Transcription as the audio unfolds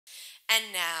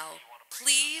And now,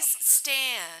 please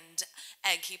stand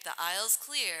and keep the aisles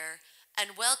clear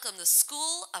and welcome the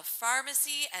School of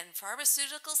Pharmacy and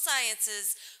Pharmaceutical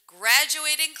Sciences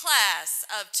graduating class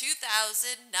of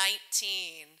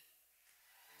 2019.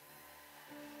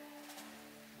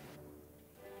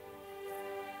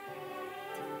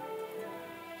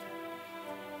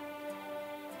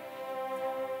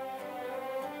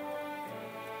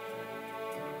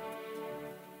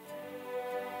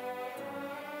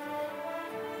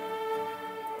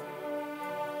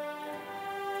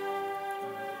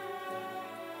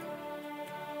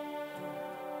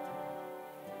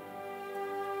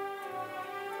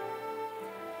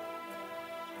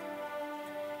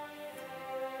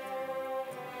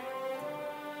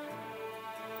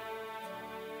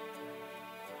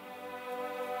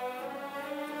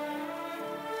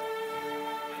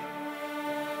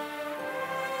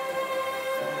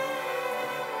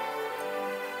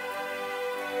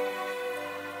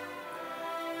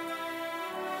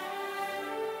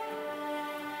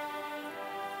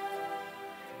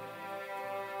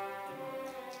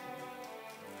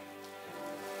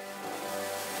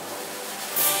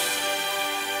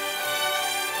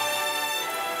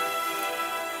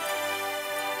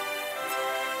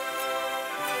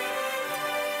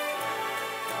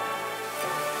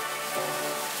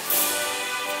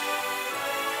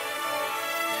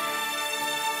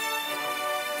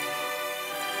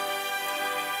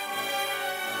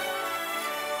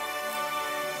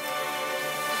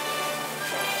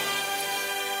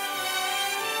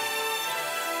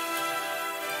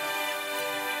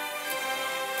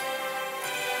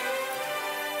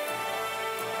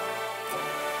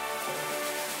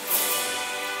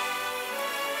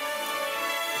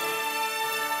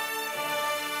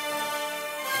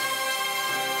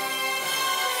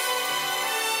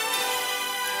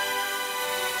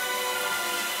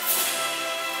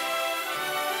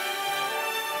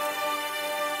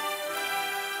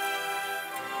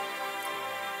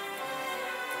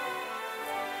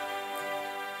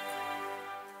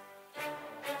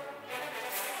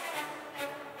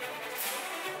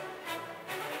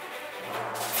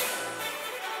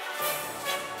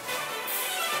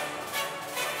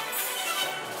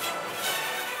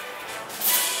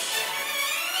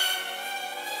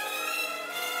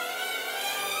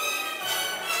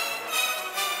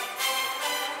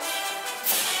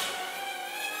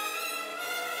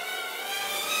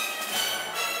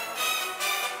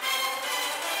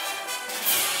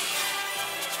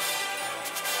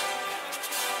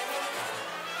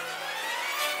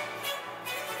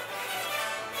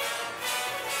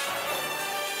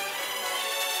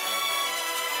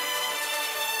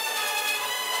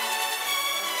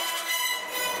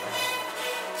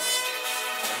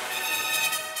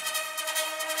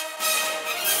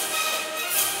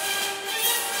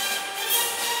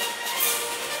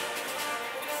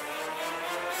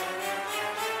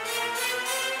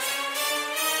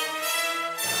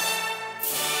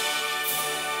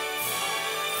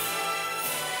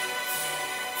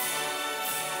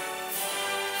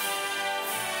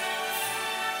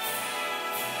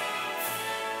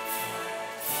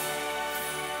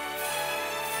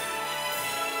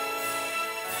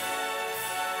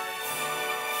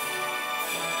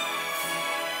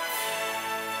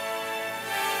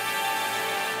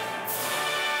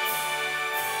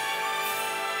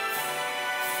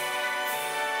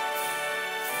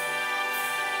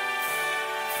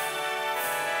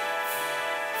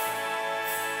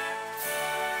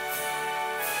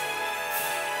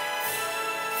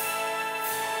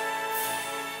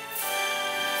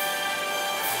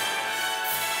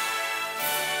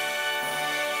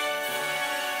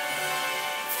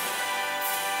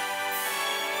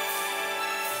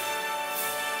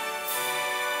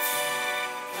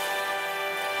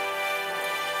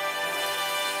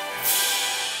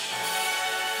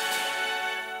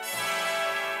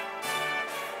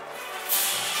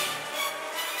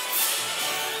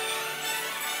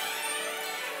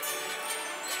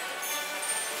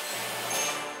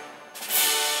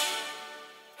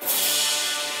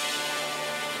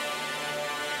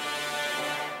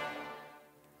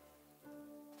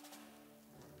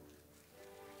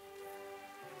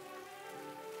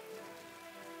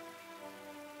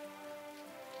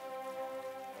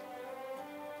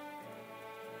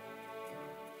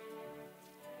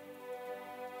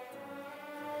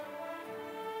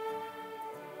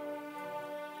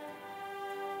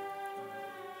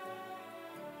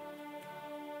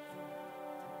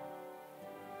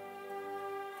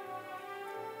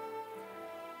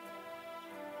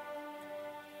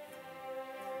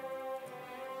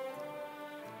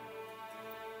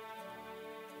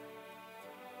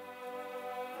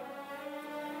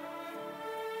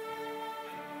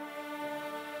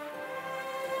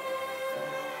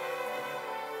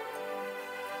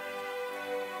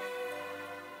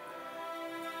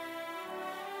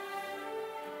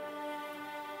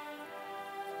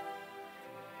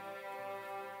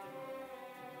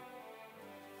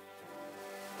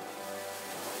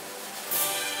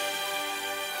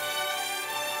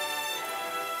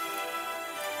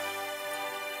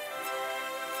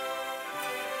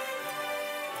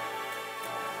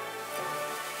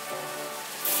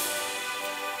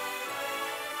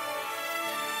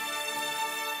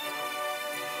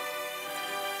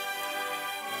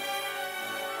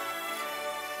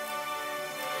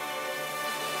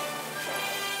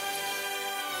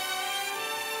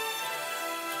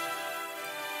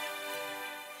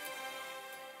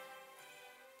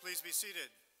 Please be seated.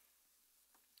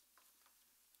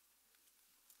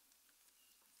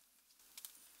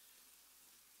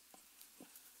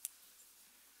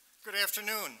 Good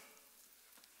afternoon.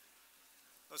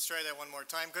 Let's try that one more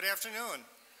time. Good afternoon.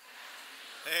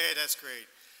 Hey, that's great.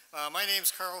 My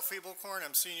name's Carl Feeblecorn.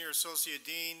 I'm Senior Associate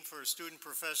Dean for Student,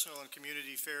 Professional, and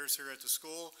Community Affairs here at the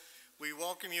school. We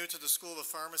welcome you to the School of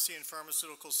Pharmacy and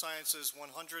Pharmaceutical Sciences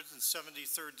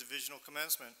 173rd Divisional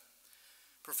Commencement.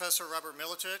 Professor Robert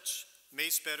Milicic,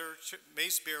 Mace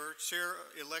Bearer,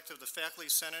 Chair-elect of the Faculty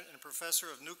Senate and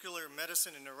Professor of Nuclear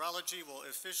Medicine and Neurology, will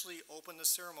officially open the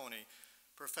ceremony.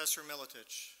 Professor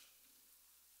Milicic.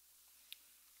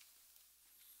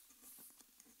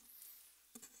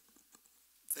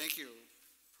 Thank you,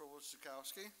 Provost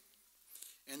Zukowski,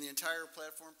 and the entire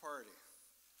platform party.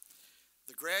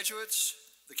 The graduates,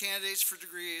 the candidates for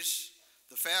degrees,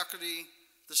 the faculty,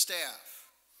 the staff,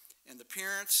 and the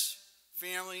parents,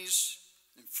 families,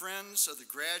 and friends of the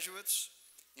graduates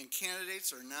and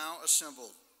candidates are now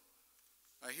assembled.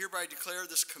 I hereby declare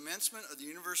this commencement of the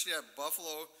University of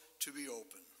Buffalo to be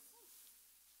open.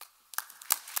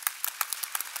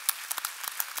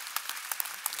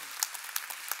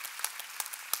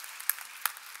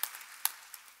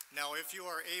 Now, if you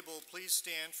are able, please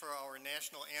stand for our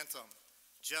national anthem.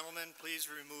 Gentlemen, please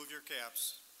remove your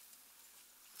caps.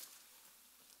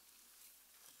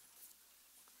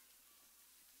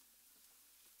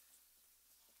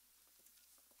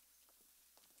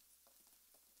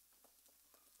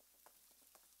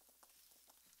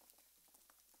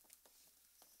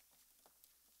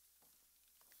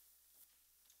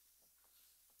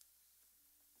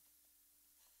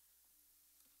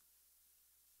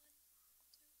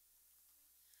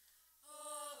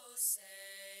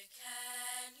 Say,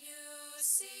 can you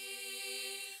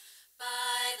see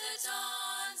by the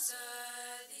dawn's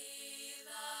early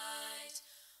light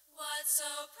what so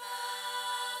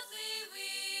proudly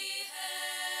we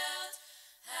hailed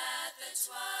at the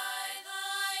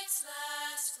twilight's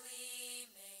last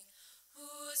gleaming,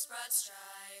 whose broad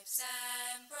stripes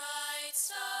and bright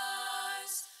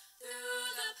stars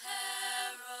through the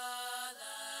perilous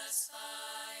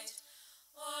fight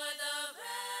o'er the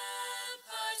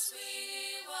ramparts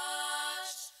we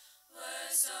watched were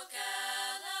so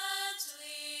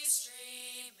gallantly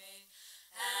streaming,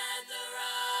 and the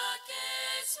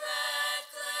rocket's red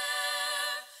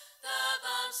glare, the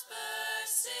bombs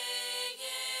bursting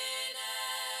in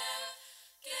air,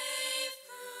 gave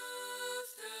proof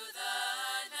through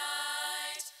the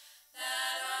night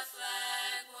that our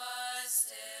flag was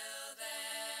still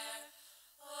there.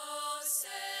 Oh,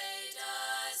 say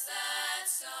does that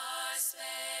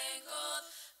star-spangled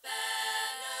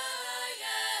banner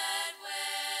yet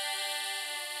wave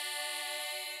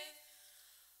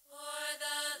o'er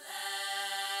the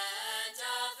land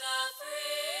of the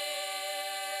free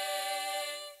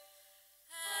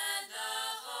and the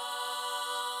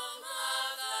home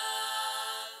of the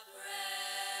brave?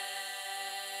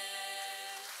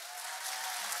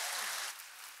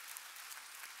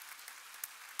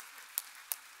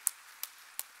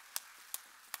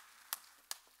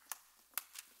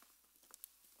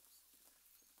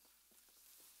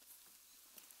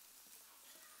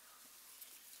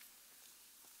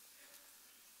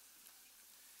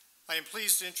 I am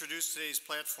pleased to introduce today's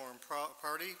platform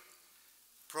party.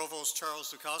 Provost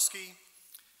Charles Zukowski,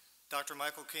 Dr.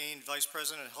 Michael Kane, Vice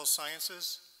President of Health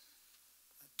Sciences,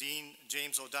 Dean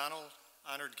James O'Donnell,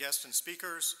 honored guests and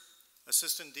speakers,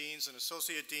 Assistant Deans and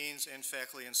Associate Deans, and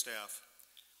faculty and staff.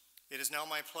 It is now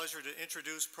my pleasure to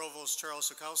introduce Provost Charles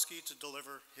Zukowski to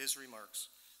deliver his remarks.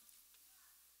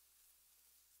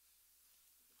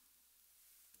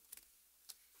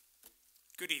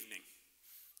 Good evening.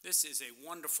 This is a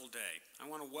wonderful day. I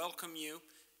want to welcome you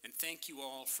and thank you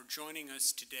all for joining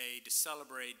us today to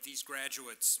celebrate these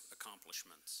graduates'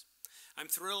 accomplishments. I'm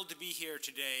thrilled to be here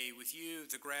today with you,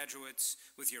 the graduates,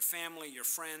 with your family, your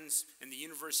friends, and the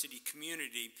university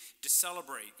community to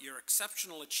celebrate your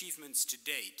exceptional achievements to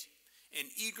date and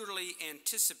eagerly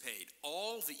anticipate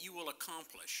all that you will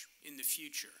accomplish in the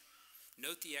future.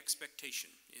 Note the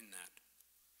expectation in that.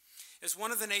 As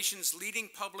one of the nation's leading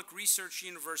public research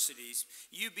universities,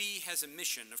 UB has a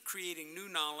mission of creating new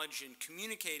knowledge and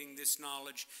communicating this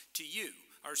knowledge to you,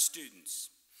 our students.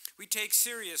 We take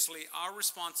seriously our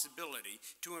responsibility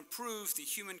to improve the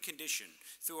human condition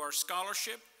through our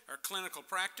scholarship, our clinical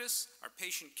practice, our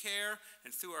patient care,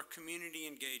 and through our community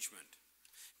engagement.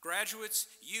 Graduates,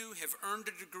 you have earned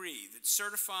a degree that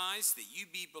certifies that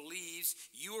UB believes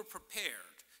you are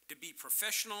prepared to be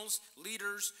professionals,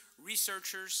 leaders,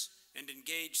 researchers, and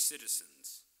engaged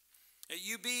citizens. At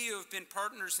UB, you have been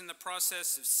partners in the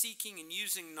process of seeking and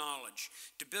using knowledge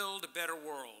to build a better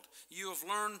world. You have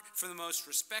learned from the most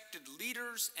respected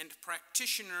leaders and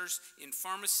practitioners in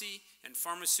pharmacy and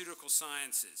pharmaceutical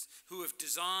sciences who have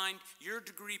designed your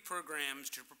degree programs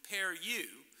to prepare you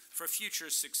for future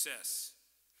success.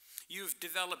 You have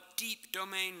developed deep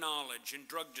domain knowledge in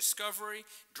drug discovery,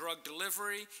 drug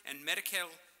delivery, and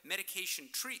medication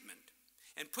treatment,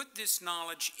 and put this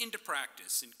knowledge into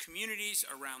practice in communities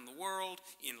around the world,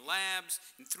 in labs,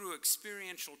 and through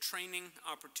experiential training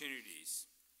opportunities.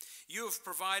 You have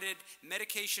provided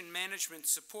medication management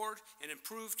support and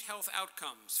improved health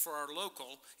outcomes for our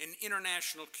local and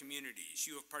international communities.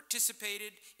 You have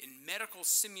participated in medical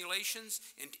simulations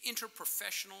and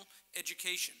interprofessional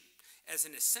education as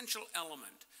an essential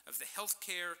element of the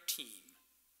healthcare team.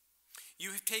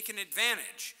 You have taken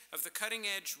advantage of the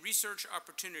cutting-edge research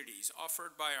opportunities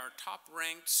offered by our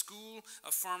top-ranked School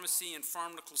of Pharmacy and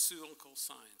Pharmaceutical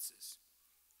Sciences.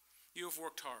 You have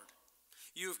worked hard.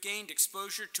 You have gained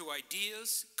exposure to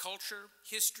ideas, culture,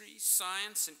 history,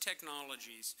 science, and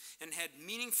technologies, and had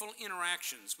meaningful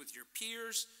interactions with your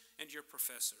peers and your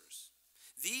professors.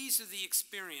 These are the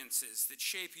experiences that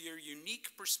shape your unique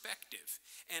perspective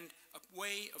and a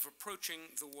way of approaching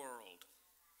the world.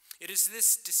 It is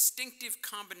this distinctive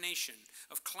combination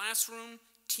of classroom,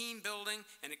 team building,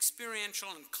 and experiential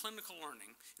and clinical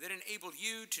learning that enabled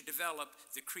you to develop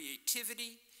the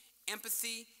creativity,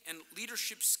 empathy, and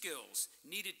leadership skills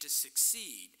needed to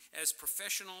succeed as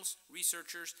professionals,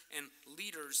 researchers, and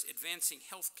leaders advancing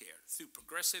healthcare through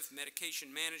progressive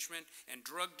medication management and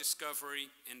drug discovery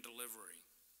and delivery.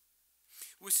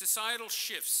 With societal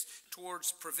shifts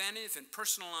towards preventive and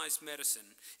personalized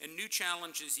medicine and new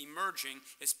challenges emerging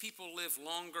as people live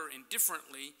longer and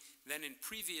differently than in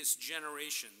previous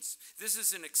generations, this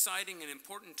is an exciting and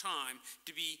important time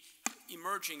to be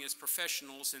emerging as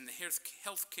professionals in the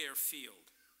healthcare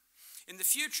field. In the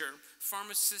future,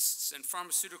 pharmacists and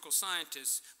pharmaceutical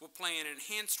scientists will play an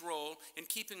enhanced role in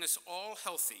keeping us all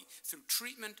healthy through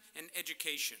treatment and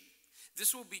education.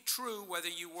 This will be true whether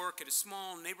you work at a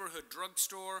small neighborhood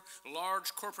drugstore,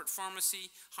 large corporate pharmacy,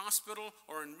 hospital,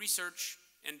 or in research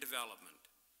and development.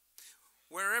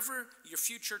 Wherever your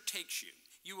future takes you,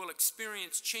 you will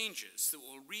experience changes that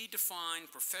will redefine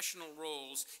professional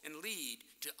roles and lead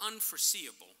to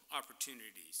unforeseeable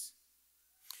opportunities.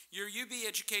 Your UB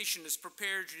education is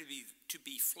prepared to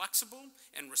be flexible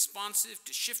and responsive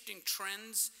to shifting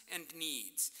trends and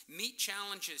needs, meet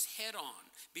challenges head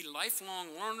on, be lifelong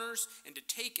learners, and to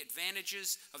take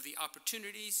advantages of the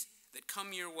opportunities that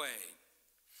come your way.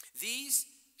 These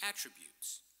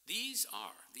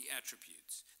are the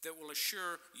attributes that will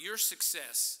assure your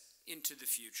success into the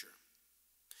future.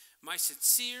 My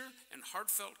sincere and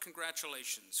heartfelt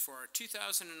congratulations for our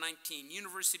 2019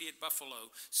 University at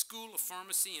Buffalo School of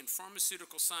Pharmacy and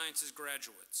Pharmaceutical Sciences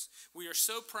graduates. We are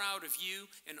so proud of you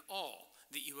and all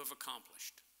that you have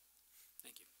accomplished.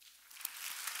 Thank you.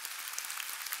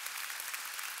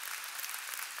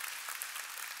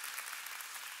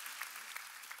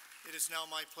 It is now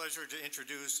my pleasure to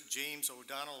introduce James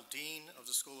O'Donnell, Dean of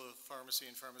the School of Pharmacy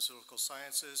and Pharmaceutical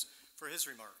Sciences, for his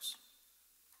remarks.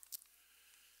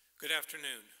 Good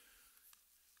afternoon.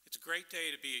 It's a great day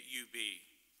to be at UB.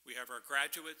 We have our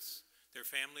graduates, their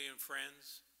family and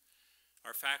friends,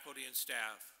 our faculty and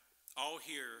staff, all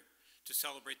here to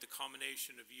celebrate the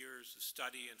culmination of years of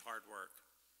study and hard work.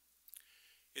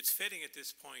 It's fitting at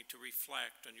this point to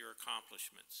reflect on your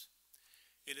accomplishments.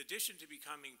 In addition to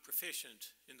becoming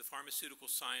proficient in the pharmaceutical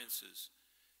sciences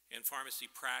and pharmacy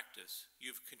practice,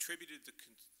 you've contributed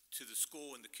to the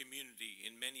school and the community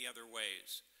in many other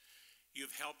ways.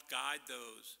 You've helped guide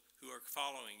those who are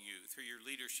following you through your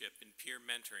leadership and peer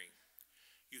mentoring.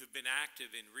 You have been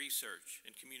active in research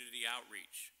and community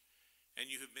outreach,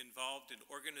 and you have been involved in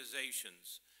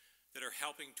organizations that are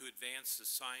helping to advance the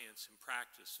science and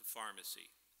practice of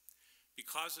pharmacy.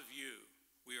 Because of you,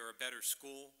 we are a better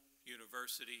school,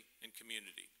 university, and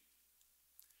community.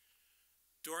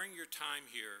 During your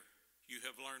time here, you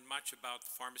have learned much about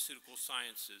the pharmaceutical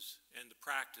sciences and the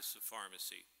practice of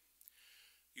pharmacy.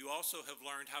 You also have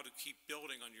learned how to keep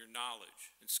building on your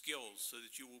knowledge and skills so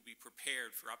that you will be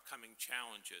prepared for upcoming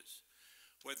challenges,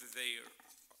 whether they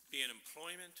be in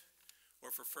employment or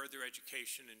for further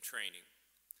education and training.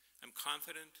 I'm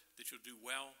confident that you'll do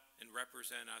well and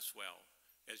represent us well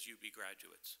as UB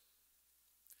graduates.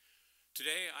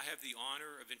 Today, I have the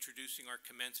honor of introducing our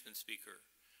commencement speaker,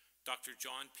 Dr.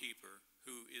 John Pieper,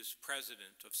 who is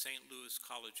president of St. Louis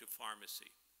College of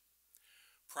Pharmacy.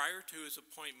 Prior to his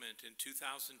appointment in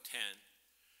 2010,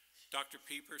 Dr.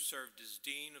 Pieper served as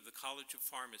Dean of the College of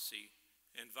Pharmacy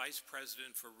and Vice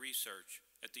President for Research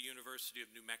at the University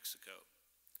of New Mexico.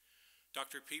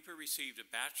 Dr. Pieper received a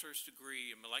bachelor's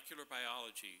degree in molecular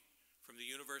biology from the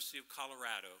University of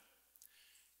Colorado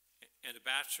and a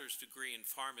bachelor's degree in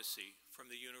pharmacy from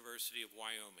the University of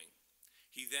Wyoming.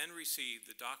 He then received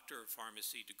the Doctor of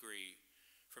Pharmacy degree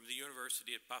from the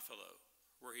University at Buffalo,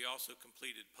 where he also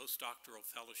completed postdoctoral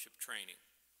fellowship training.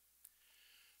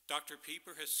 Dr.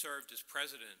 Pieper has served as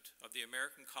president of the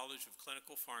American College of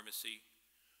Clinical Pharmacy,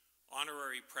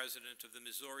 honorary president of the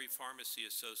Missouri Pharmacy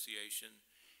Association,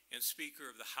 and speaker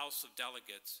of the House of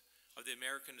Delegates of the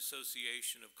American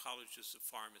Association of Colleges of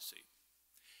Pharmacy.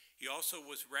 He also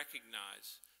was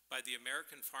recognized by the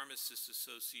American Pharmacists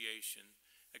Association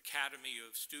Academy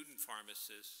of Student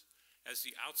Pharmacists as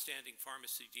the Outstanding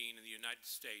Pharmacy Dean in the United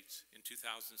States in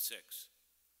 2006.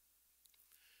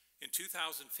 In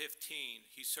 2015,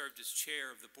 he served as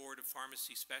chair of the Board of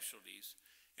Pharmacy Specialties,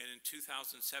 and in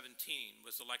 2017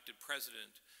 was elected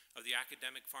president of the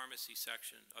Academic Pharmacy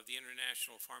Section of the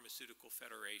International Pharmaceutical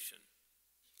Federation.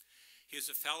 He is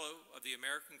a fellow of the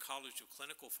American College of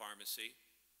Clinical Pharmacy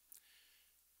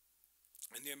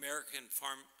and the American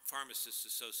Pharmacists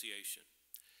Association.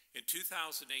 In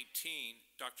 2018,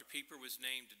 Dr. Pieper was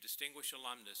named a Distinguished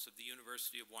Alumnus of the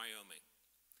University of Wyoming.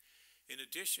 In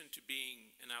addition to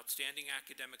being an outstanding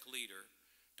academic leader,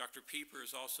 Dr. Pieper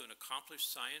is also an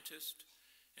accomplished scientist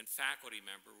and faculty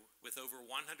member with over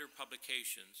 100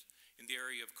 publications in the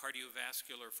area of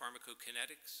cardiovascular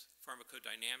pharmacokinetics,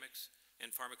 pharmacodynamics,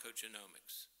 and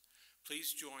pharmacogenomics.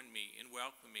 Please join me in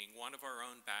welcoming one of our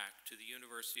own back to the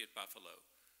University at Buffalo,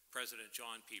 President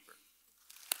John Pieper.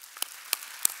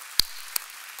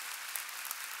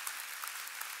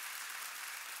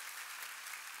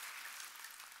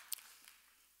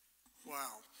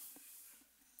 Wow.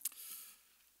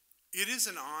 It is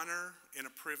an honor and a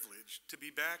privilege to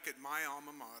be back at my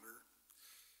alma mater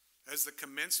as the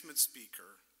commencement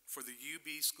speaker for the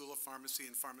UB School of Pharmacy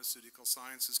and Pharmaceutical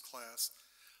Sciences class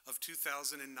of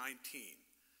 2019.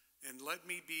 And let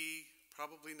me be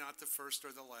probably not the first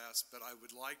or the last, but I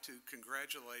would like to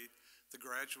congratulate the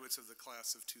graduates of the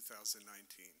class of 2019.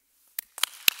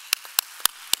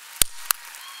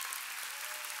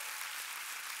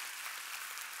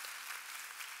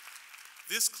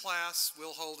 This class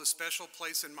will hold a special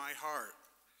place in my heart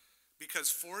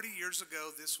because 40 years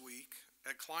ago this week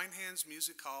at Kleinhans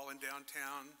Music Hall in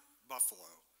downtown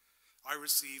Buffalo, I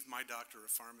received my Doctor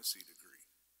of Pharmacy degree.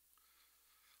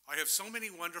 I have so many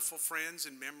wonderful friends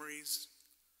and memories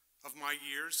of my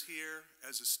years here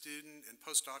as a student and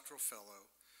postdoctoral fellow.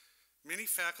 Many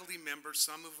faculty members,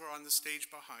 some who are on the stage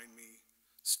behind me,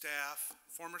 staff,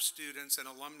 former students, and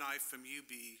alumni from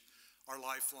UB are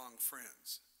lifelong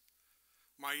friends.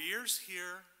 My years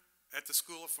here at the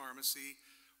School of Pharmacy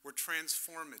were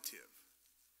transformative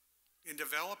in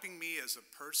developing me as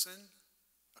a person,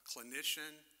 a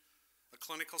clinician, a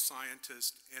clinical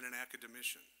scientist, and an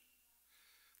academician.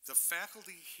 The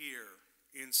faculty here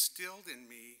instilled in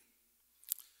me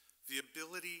the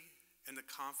ability and the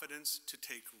confidence to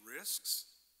take risks,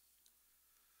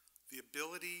 the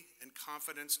ability and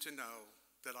confidence to know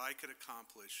that I could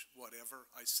accomplish whatever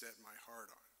I set my heart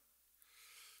on.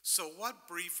 So what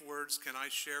brief words can I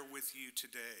share with you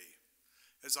today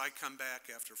as I come back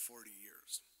after 40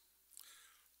 years?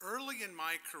 Early in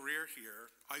my career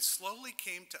here, I slowly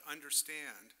came to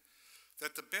understand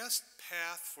that the best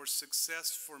path for success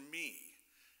for me,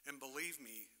 and believe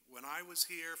me, when I was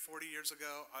here 40 years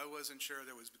ago, I wasn't sure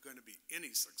there was going to be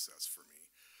any success for me.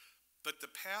 But the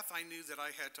path I knew that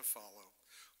I had to follow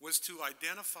was to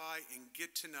identify and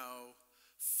get to know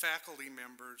faculty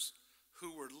members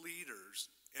who were leaders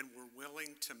and were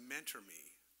willing to mentor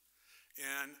me.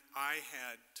 And I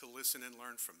had to listen and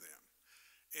learn from them.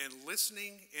 And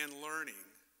listening and learning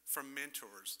from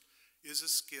mentors is a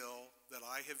skill that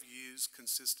I have used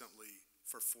consistently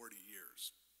for 40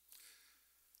 years.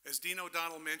 As Dean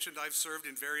O'Donnell mentioned, I've served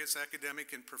in various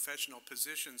academic and professional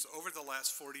positions over the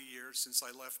last 40 years since I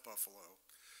left Buffalo.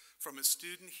 From a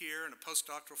student here and a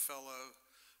postdoctoral fellow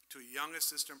to a young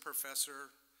assistant professor,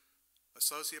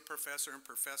 associate professor and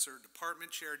professor,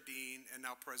 department chair, dean, and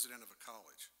now president of a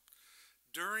college.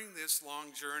 During this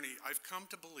long journey, I've come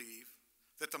to believe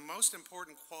that the most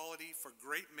important quality for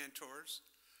great mentors,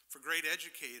 for great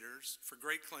educators, for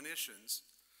great clinicians,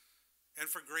 and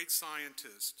for great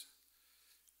scientists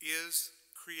is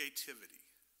creativity.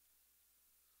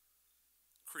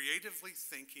 Creatively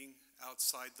thinking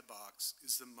outside the box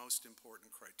is the most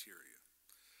important criteria.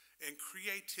 And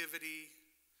creativity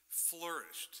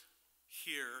flourished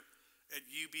here at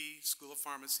UB School of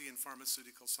Pharmacy and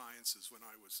Pharmaceutical Sciences when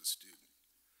I was a student.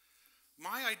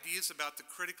 My ideas about the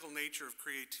critical nature of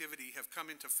creativity have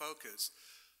come into focus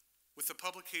with the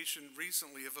publication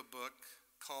recently of a book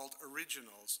called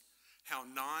Originals, How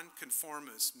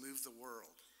Nonconformists Move the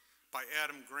World by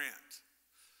Adam Grant.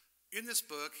 In this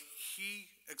book, he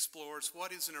explores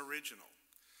what is an original.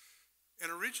 An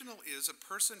original is a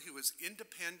person who is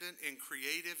independent and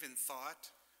creative in thought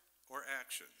or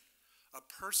action, a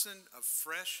person of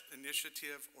fresh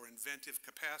initiative or inventive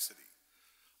capacity.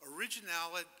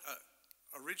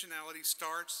 Originality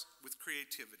starts with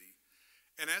creativity,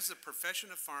 and as the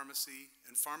profession of pharmacy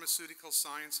and pharmaceutical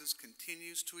sciences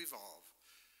continues to evolve,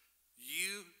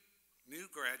 you new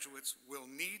graduates will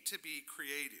need to be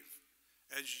creative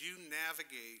as you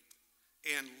navigate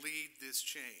and lead this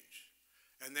change.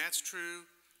 And that's true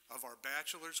of our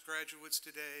bachelor's graduates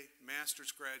today,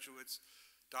 master's graduates,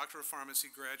 Doctor of Pharmacy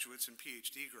graduates, and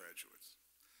PhD graduates.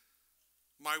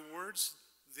 My words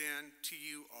then to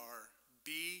you are,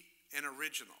 be an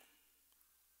original.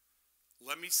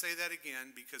 Let me say that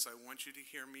again because I want you to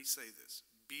hear me say this.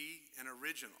 Be an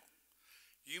original.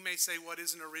 You may say, what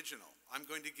is an original? I'm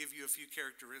going to give you a few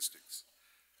characteristics.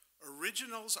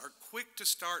 Originals are quick to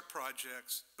start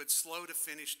projects, but slow to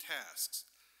finish tasks,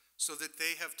 so that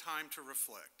they have time to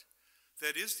reflect.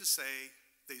 That is to say,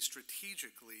 they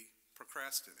strategically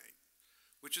procrastinate,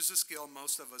 which is a skill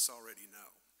most of us already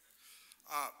know.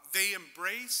 They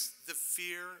embrace the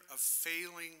fear of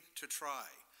failing to try.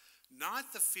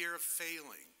 Not the fear of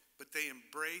failing, but they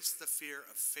embrace the fear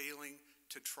of failing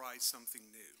to try something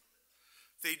new.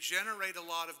 They generate a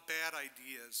lot of bad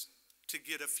ideas to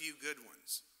get a few good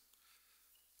ones.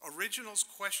 Originals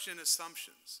question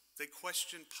assumptions. They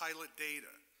question pilot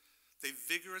data. They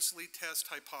vigorously test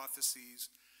hypotheses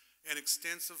and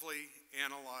extensively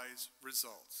analyze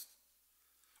results.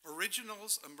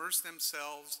 Originals immerse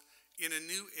themselves in a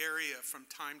new area from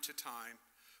time to time,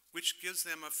 which gives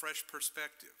them a fresh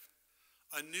perspective,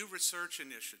 a new research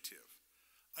initiative,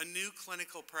 a new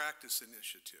clinical practice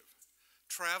initiative,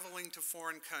 traveling to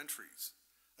foreign countries,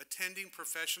 attending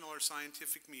professional or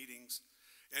scientific meetings,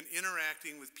 and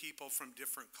interacting with people from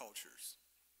different cultures.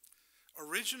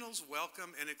 Originals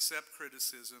welcome and accept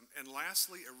criticism, and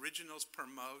lastly, originals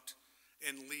promote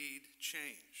and lead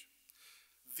change.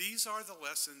 These are the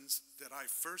lessons that I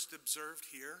first observed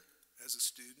here as a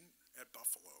student at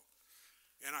Buffalo,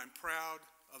 and I'm proud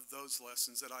of those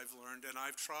lessons that I've learned, and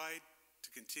I've tried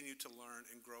to continue to learn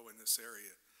and grow in this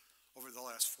area over the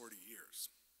last 40 years.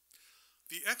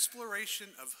 The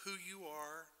exploration of who you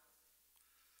are,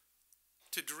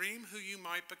 to dream who you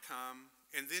might become,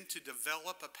 and then to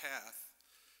develop a path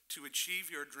to achieve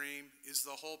your dream is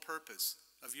the whole purpose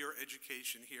of your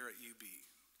education here at UB.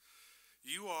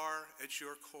 You are, at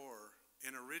your core,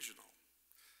 an original.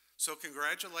 So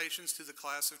congratulations to the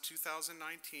class of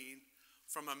 2019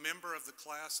 from a member of the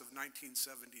class of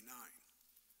 1979.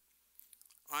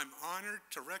 I'm honored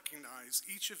to recognize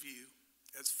each of you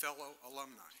as fellow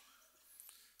alumni.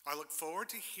 I look forward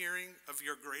to hearing of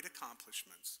your great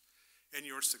accomplishments and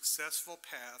your successful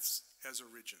paths as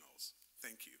originals.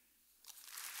 Thank you.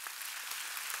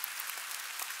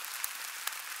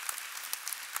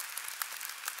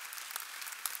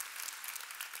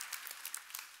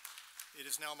 It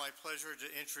is now my pleasure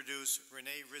to introduce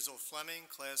Renee Rizzo-Fleming,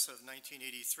 class of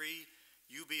 1983,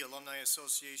 UB Alumni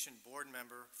Association board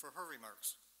member, for her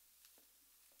remarks.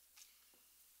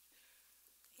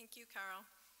 Thank you, Carl.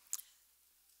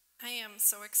 I am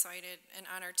so excited and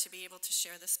honored to be able to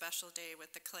share this special day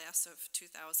with the class of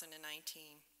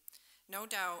 2019. No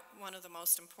doubt, one of the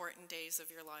most important days of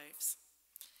your lives.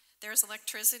 There's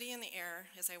electricity in the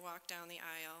air as I walk down the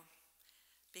aisle,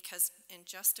 because in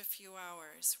just a few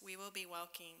hours, we will be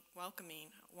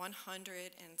welcoming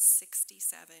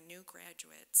 167 new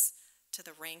graduates to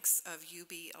the ranks of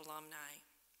UB alumni.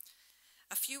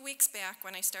 A few weeks back,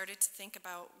 when I started to think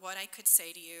about what I could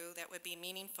say to you that would be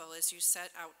meaningful as you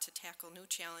set out to tackle new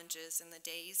challenges in the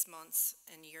days, months,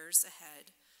 and years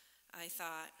ahead, I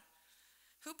thought,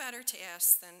 who better to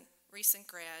ask than recent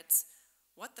grads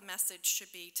what the message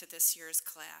should be to this year's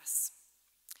class?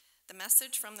 The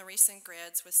message from the recent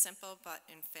grads was simple but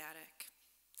emphatic.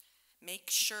 Make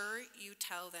sure you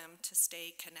tell them to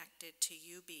stay connected to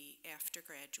UB after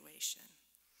graduation.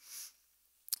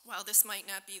 While this might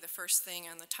not be the first thing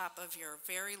on the top of your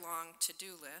very long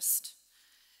to-do list,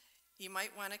 you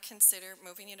might want to consider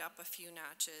moving it up a few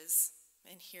notches,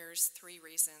 and here's 3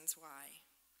 reasons why.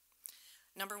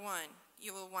 Number 1,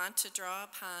 you will want to draw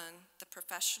upon the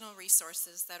professional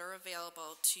resources that are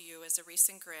available to you as a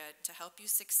recent grad to help you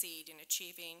succeed in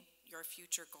achieving your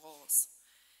future goals.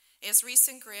 As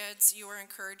recent grads, you are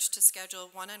encouraged to schedule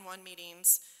one-on-one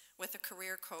meetings with a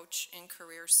career coach in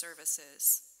career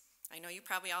services. I know you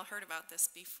probably all heard about this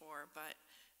before, but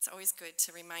it's always good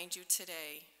to remind you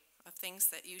today of things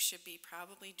that you should be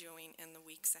probably doing in the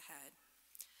weeks ahead.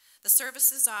 The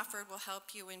services offered will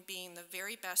help you in being the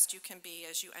very best you can be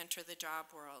as you enter the job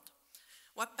world.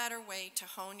 What better way to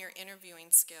hone your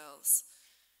interviewing skills?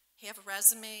 Have a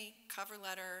resume, cover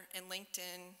letter, and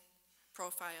LinkedIn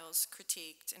profiles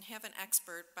critiqued, and have an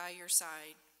expert by your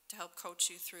side to help coach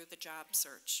you through the job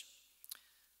search.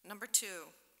 Number 2,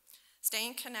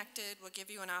 staying connected will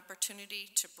give you an opportunity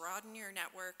to broaden your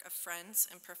network of friends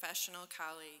and professional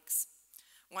colleagues.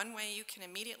 One way you can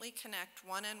immediately connect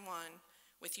one-on-one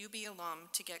with UB alum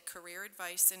to get career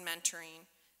advice and mentoring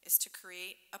is to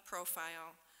create a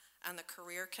profile on the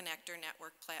Career Connector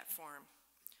Network platform.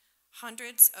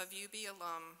 Hundreds of UB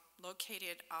alum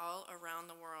located all around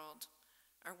the world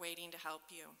are waiting to help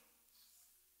you.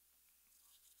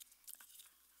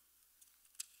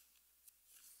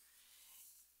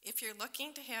 If you're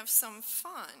looking to have some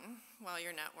fun while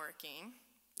you're networking,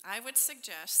 I would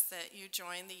suggest that you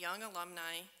join the Young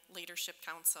Alumni Leadership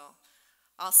Council,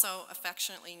 also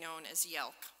affectionately known as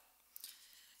YELC.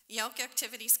 YELC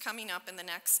activities coming up in the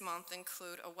next month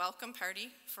include a welcome party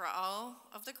for all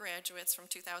of the graduates from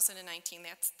 2019.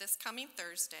 That's this coming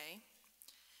Thursday.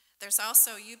 There's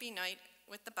also UB Night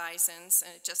with the Bisons,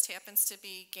 and it just happens to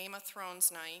be Game of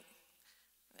Thrones night.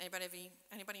 Anybody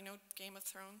know Game of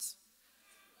Thrones?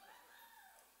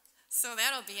 So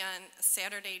that'll be on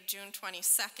Saturday, June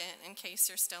 22nd, in case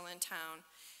you're still in town.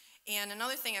 And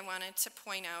another thing I wanted to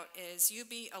point out is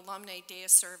UB Alumni Day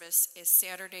of Service is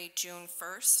Saturday, June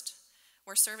 1st,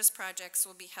 where service projects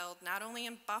will be held not only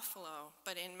in Buffalo,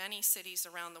 but in many cities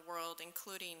around the world,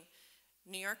 including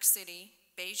New York City,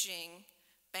 Beijing,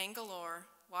 Bangalore,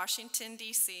 Washington,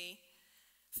 D.C.,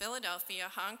 Philadelphia,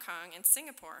 Hong Kong, and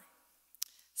Singapore.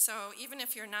 So even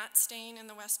if you're not staying in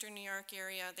the Western New York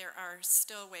area, there are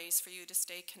still ways for you to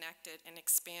stay connected and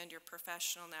expand your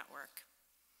professional network.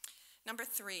 Number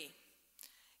 3,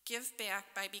 give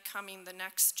back by becoming the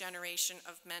next generation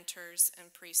of mentors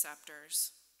and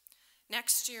preceptors.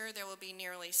 Next year, there will be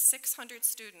nearly 600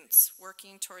 students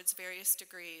working towards various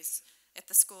degrees at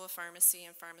the School of Pharmacy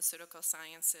and Pharmaceutical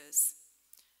Sciences.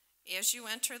 As you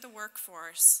enter the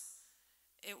workforce,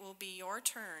 it will be your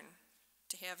turn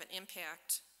to have an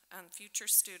impact on future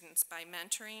students by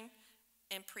mentoring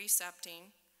and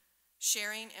precepting,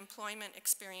 sharing employment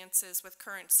experiences with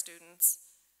current students,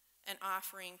 and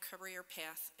offering career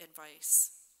path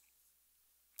advice.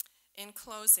 In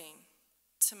closing,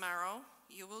 tomorrow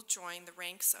you will join the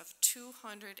ranks of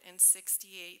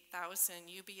 268,000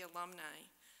 UB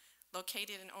alumni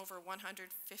located in over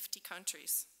 150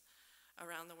 countries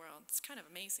around the world. It's kind of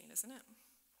amazing, isn't it?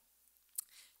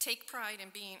 Take pride in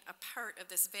being a part of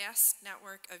this vast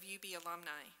network of UB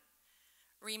alumni.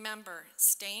 Remember,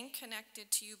 staying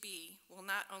connected to UB will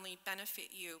not only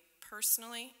benefit you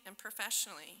personally and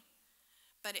professionally,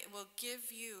 but it will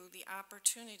give you the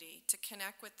opportunity to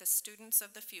connect with the students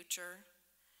of the future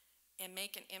and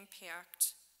make an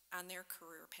impact on their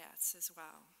career paths as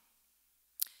well.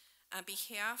 On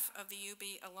behalf of the UB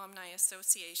Alumni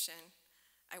Association,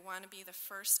 I want to be the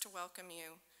first to welcome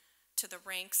you to the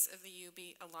ranks of the UB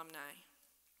alumni.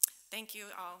 Thank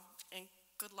you all, and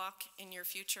good luck in your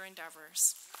future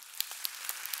endeavors.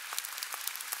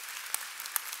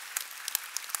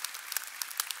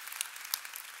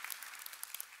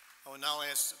 I will now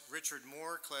ask Richard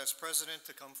Moore, class president,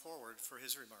 to come forward for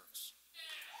his remarks.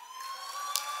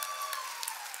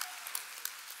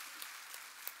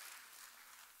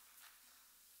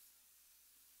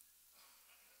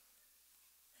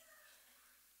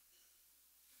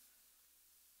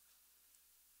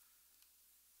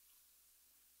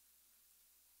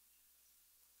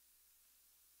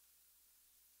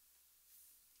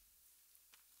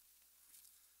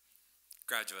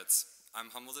 Graduates,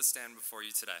 I'm humbled to stand before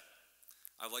you today.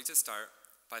 I would like to start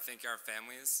by thanking our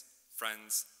families,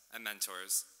 friends, and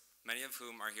mentors, many of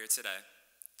whom are here today,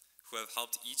 who have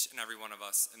helped each and every one of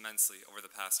us immensely over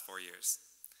the past 4 years.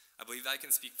 I believe that I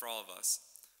can speak for all of us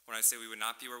when I say we would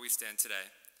not be where we stand today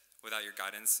without your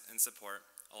guidance and support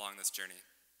along this journey.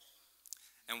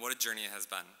 And what a journey it has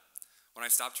been. When I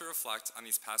stop to reflect on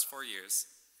these past 4 years,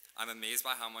 I'm amazed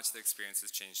by how much the experience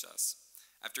has changed us.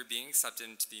 After being accepted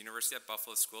into the University at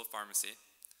Buffalo School of Pharmacy,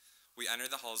 we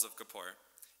entered the halls of Kapoor,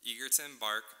 eager to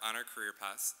embark on our career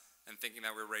paths and thinking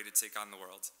that we're ready to take on the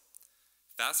world.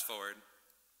 Fast forward,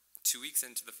 2 weeks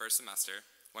into the first semester,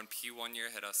 when P1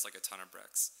 year hit us like a ton of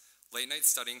bricks. Late night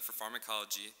studying for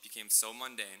pharmacology became so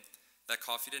mundane that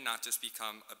coffee did not just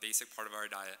become a basic part of our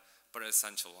diet, but an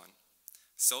essential one.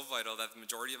 So vital that the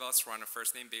majority of us were on a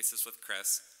first-name basis with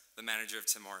Chris, the manager of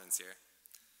Tim Hortons here.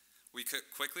 We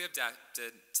quickly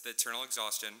adapted to the eternal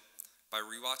exhaustion by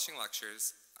rewatching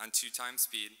lectures on 2 times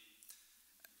speed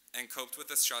and coped with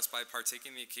the stress by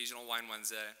partaking the occasional Wine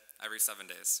Wednesday every 7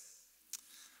 days.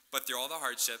 But through all the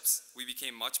hardships, we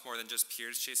became much more than just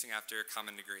peers chasing after a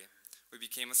common degree. We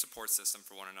became a support system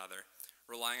for one another,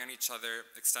 relying on each other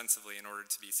extensively in order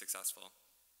to be successful.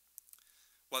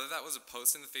 Whether that was a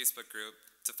post in the Facebook group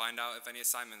to find out if any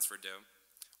assignments were due,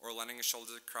 or lending a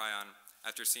shoulder to cry on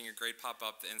after seeing a grade pop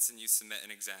up the instant you submit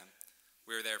an exam,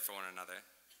 we were there for one another.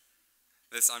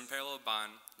 This unparalleled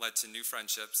bond led to new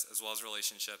friendships as well as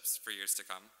relationships for years to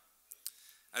come.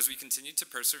 As we continued to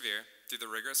persevere through the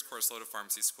rigorous course load of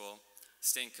pharmacy school,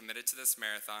 staying committed to this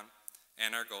marathon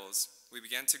and our goals, we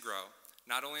began to grow,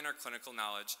 not only in our clinical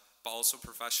knowledge, but also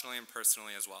professionally and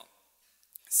personally as well.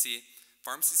 See,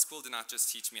 pharmacy school did not just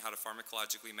teach me how to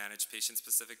pharmacologically manage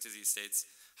patient-specific disease states,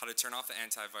 how to turn off the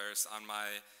antivirus on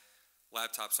my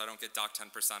laptop so I don't get docked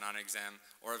 10% on an exam,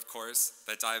 or of course,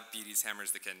 that diabetes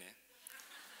hammers the kidney.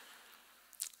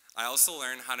 I also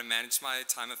learned how to manage my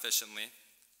time efficiently,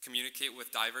 communicate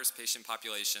with diverse patient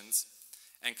populations,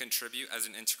 and contribute as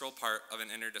an integral part of an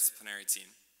interdisciplinary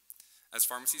team. As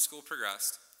pharmacy school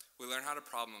progressed, we learned how to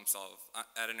problem solve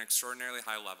at an extraordinarily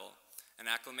high level and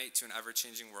acclimate to an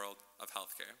ever-changing world of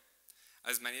healthcare.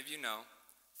 As many of you know,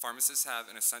 pharmacists have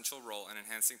an essential role in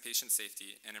enhancing patient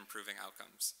safety and improving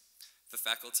outcomes. The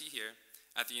faculty here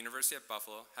at the University of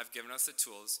Buffalo have given us the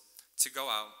tools to go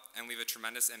out and leave a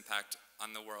tremendous impact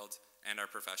on the world and our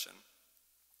profession.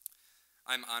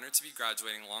 I'm honored to be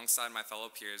graduating alongside my fellow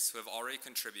peers who have already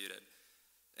contributed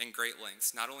in great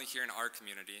lengths, not only here in our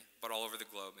community, but all over the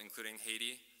globe, including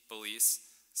Haiti, Belize,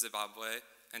 Zimbabwe,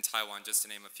 and Taiwan, just to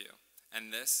name a few.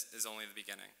 And this is only the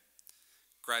beginning.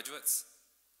 Graduates,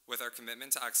 with our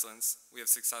commitment to excellence, we have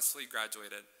successfully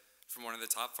graduated from one of the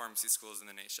top pharmacy schools in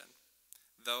the nation.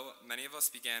 Though many of us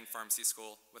began pharmacy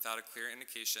school without a clear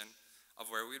indication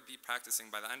of where we would be practicing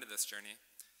by the end of this journey,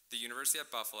 the University of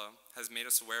Buffalo has made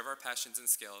us aware of our passions and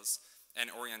skills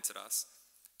and oriented us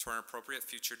toward an appropriate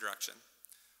future direction.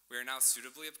 We are now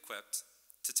suitably equipped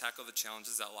to tackle the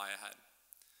challenges that lie ahead.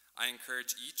 I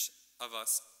encourage each of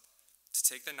us to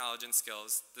take the knowledge and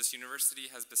skills this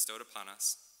university has bestowed upon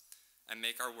us and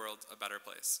make our world a better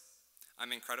place.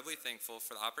 I'm incredibly thankful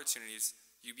for the opportunities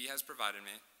UB has provided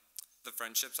me, the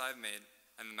friendships I have made,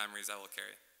 and the memories I will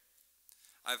carry.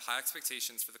 I have high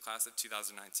expectations for the class of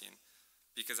 2019,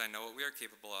 because I know what we are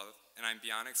capable of, and I'm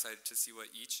beyond excited to see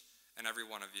what each and every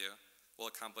one of you will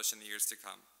accomplish in the years to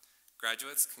come.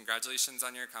 Graduates, congratulations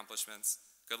on your accomplishments,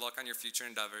 good luck on your future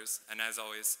endeavors, and as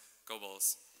always, go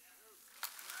Bulls.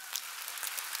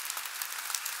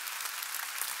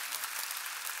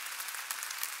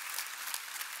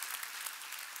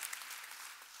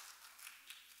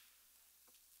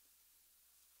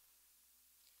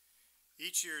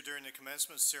 Each year during the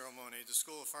commencement ceremony, the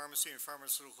School of Pharmacy and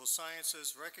Pharmaceutical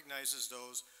Sciences recognizes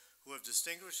those who have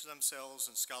distinguished themselves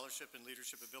in scholarship and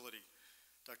leadership ability.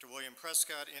 Dr. William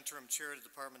Prescott, Interim Chair of the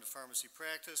Department of Pharmacy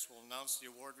Practice, will announce the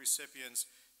award recipients.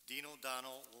 Dean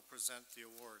O'Donnell will present the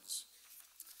awards.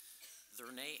 The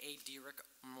Renee A. Dierick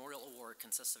Memorial Award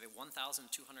consists of a $1,200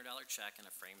 check and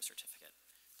a framed certificate.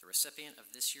 The recipient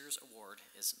of this year's award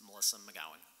is Melissa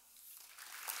McGowan.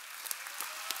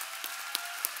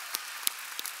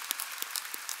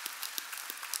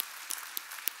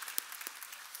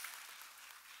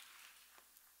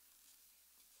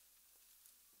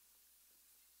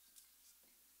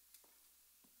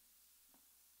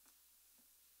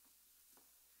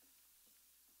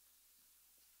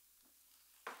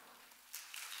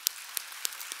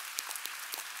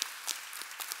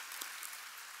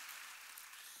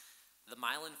 The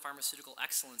Milan Pharmaceutical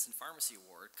Excellence in Pharmacy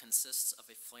Award consists of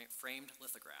a framed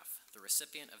lithograph. The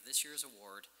recipient of this year's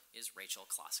award is Rachel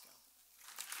Klosko.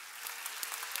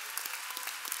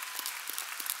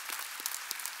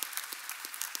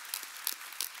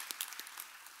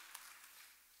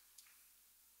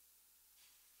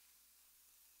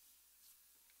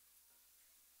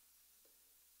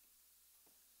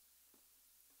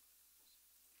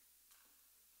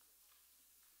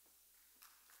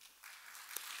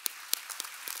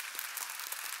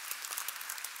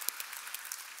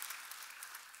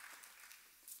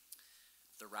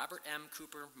 The Robert M.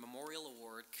 Cooper Memorial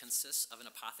Award consists of an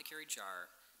apothecary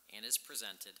jar and is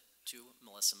presented to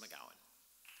Melissa McGowan.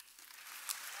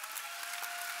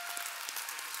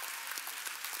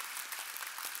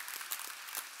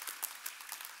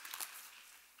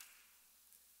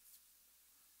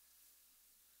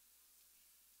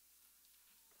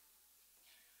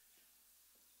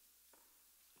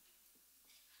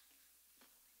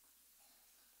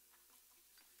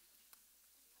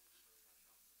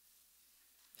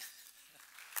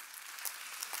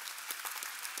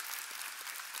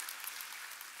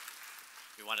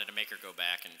 We wanted to make her go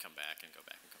back and come back and go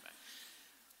back and come back.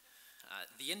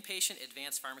 The Inpatient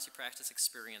Advanced Pharmacy Practice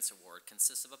Experience Award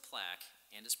consists of a plaque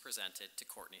and is presented to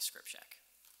Courtney Skripchak.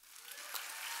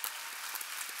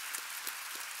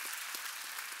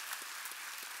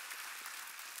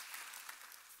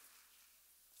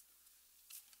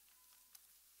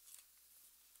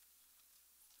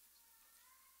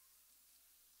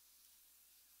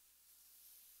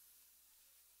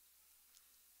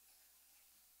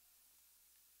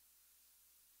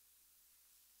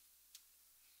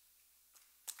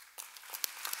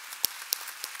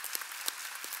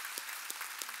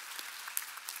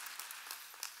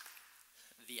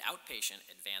 The Outpatient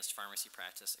Advanced Pharmacy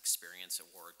Practice Experience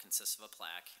Award consists of a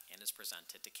plaque and is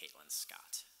presented to Caitlin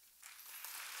Scott.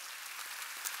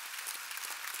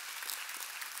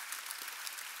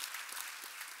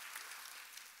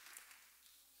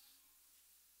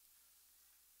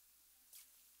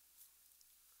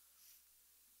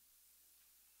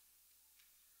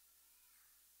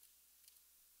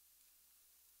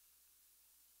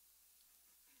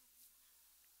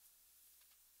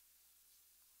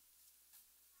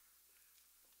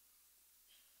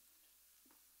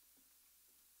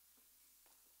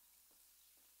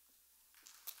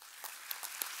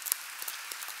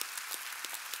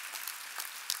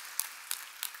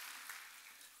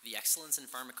 The Excellence in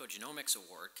Pharmacogenomics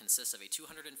Award consists of a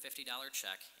 $250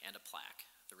 check and a plaque.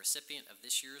 The recipient of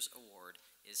this year's award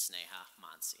is Sneha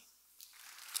Mansi.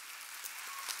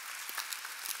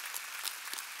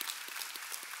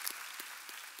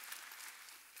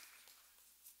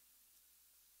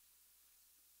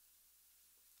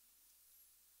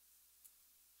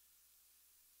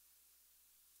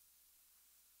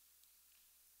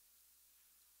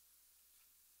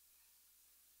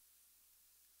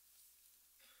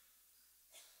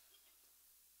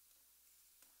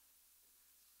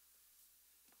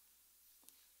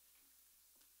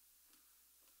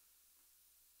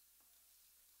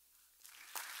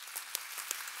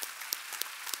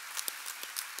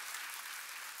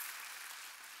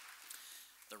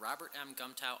 The Robert M.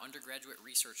 Gumtow Undergraduate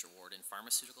Research Award in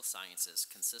Pharmaceutical Sciences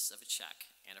consists of a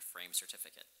check and a framed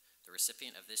certificate. The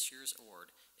recipient of this year's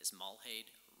award is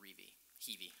Mulhade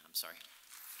Heavey.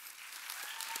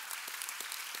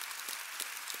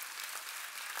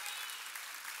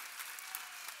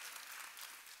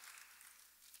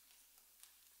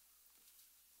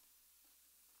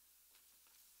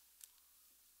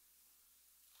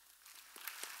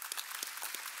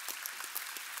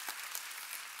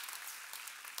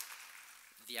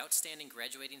 The Outstanding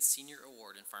Graduating Senior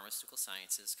Award in Pharmaceutical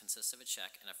Sciences consists of a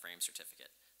check and a framed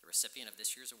certificate. The recipient of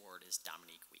this year's award is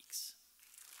Dominique Weeks.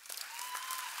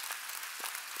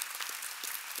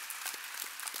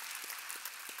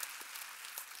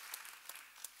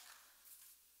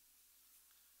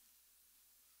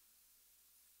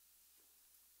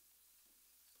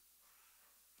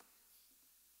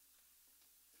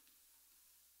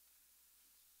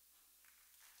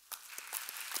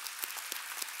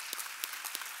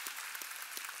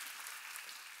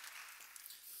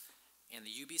 And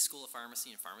the UB School of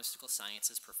Pharmacy and Pharmaceutical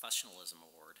Sciences Professionalism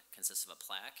Award consists of a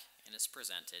plaque and is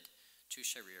presented to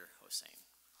Sharir Hossain.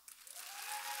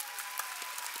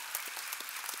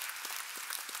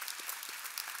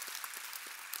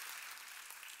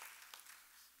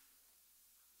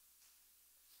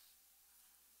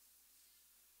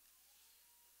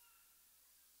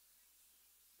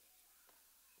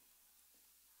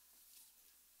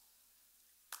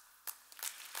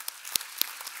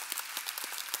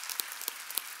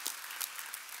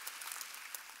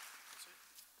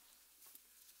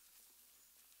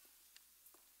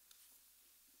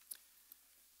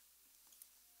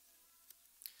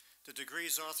 The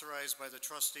degrees authorized by the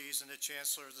trustees and the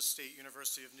Chancellor of the State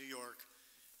University of New York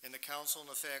and the Council and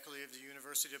the faculty of the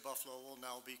University of Buffalo will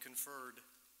now be conferred.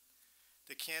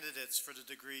 The candidates for the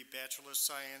degree Bachelor of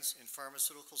Science in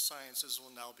Pharmaceutical Sciences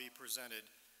will now be presented.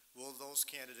 Will those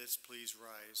candidates please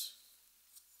rise?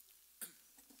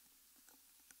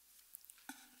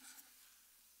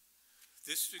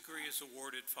 This degree is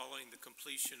awarded following the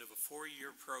completion of a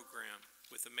 4-year program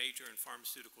with a major in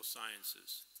pharmaceutical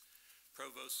sciences.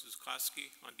 Provost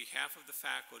Zukoski, on behalf of the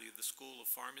faculty of the School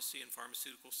of Pharmacy and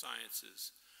Pharmaceutical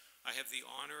Sciences, I have the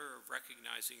honor of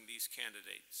recognizing these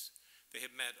candidates. They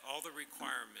have met all the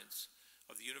requirements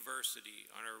of the university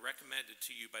and are recommended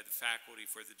to you by the faculty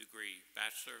for the degree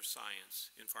Bachelor of Science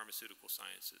in Pharmaceutical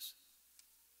Sciences.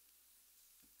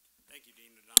 Thank you,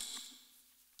 Dean O'Donnell.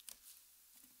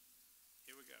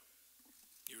 Here we go.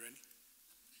 You ready?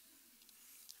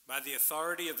 By the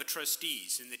authority of the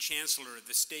trustees and the Chancellor of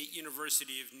the State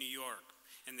University of New York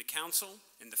and the council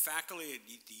and the faculty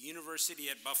at the University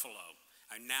at Buffalo,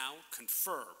 I now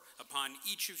confer upon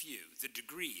each of you the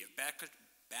degree of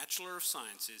Bachelor of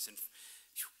Science in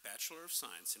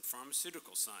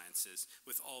Pharmaceutical Sciences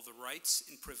with all the rights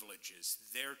and privileges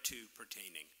thereto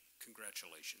pertaining.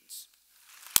 Congratulations.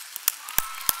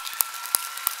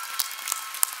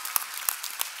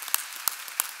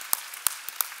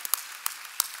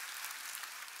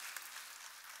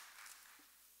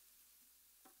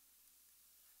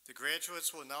 The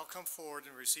graduates will now come forward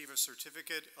and receive a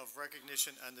certificate of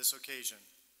recognition on this occasion.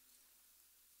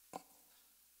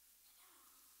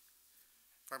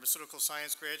 Pharmaceutical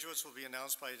science graduates will be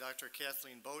announced by Dr.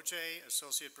 Kathleen Bojay,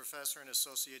 Associate Professor and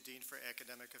Associate Dean for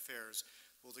Academic Affairs.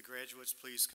 Will the graduates please